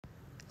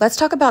Let's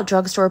talk about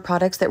drugstore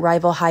products that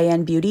rival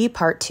high-end beauty,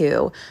 part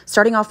 2.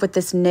 Starting off with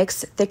this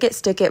NYX Thick It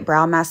Stick It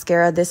Brow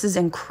Mascara. This is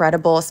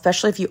incredible,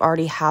 especially if you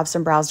already have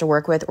some brows to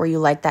work with or you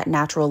like that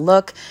natural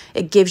look.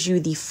 It gives you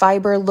the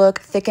fiber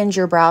look, thickens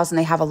your brows, and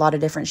they have a lot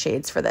of different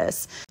shades for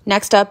this.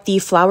 Next up, the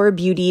Flower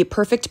Beauty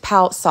Perfect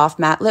Pout Soft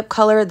Matte Lip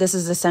Color. This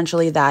is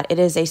essentially that. It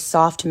is a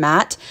soft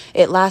matte.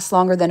 It lasts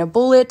longer than a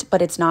bullet,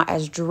 but it's not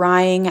as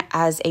drying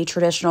as a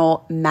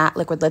traditional matte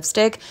liquid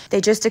lipstick.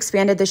 They just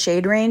expanded the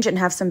shade range and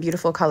have some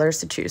beautiful colors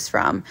to choose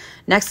from.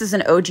 Next is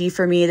an OG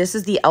for me. This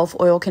is the e.l.f.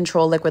 Oil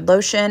Control Liquid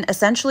Lotion.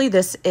 Essentially,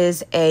 this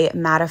is a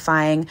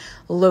mattifying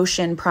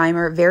lotion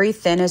primer. Very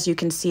thin, as you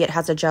can see. It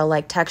has a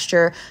gel-like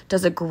texture.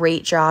 Does a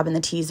great job in the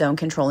T-zone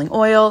controlling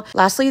oil.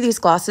 Lastly, these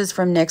glosses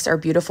from NYX are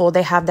beautiful.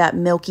 They have that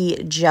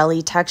milky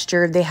jelly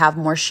texture. They have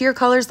more sheer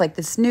colors like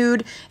this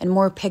nude and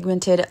more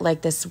pigmented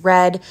like this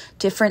red.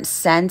 Different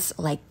scents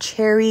like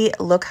cherry.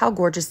 Look how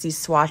gorgeous these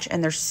swatch,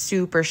 and they're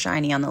super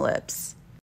shiny on the lips.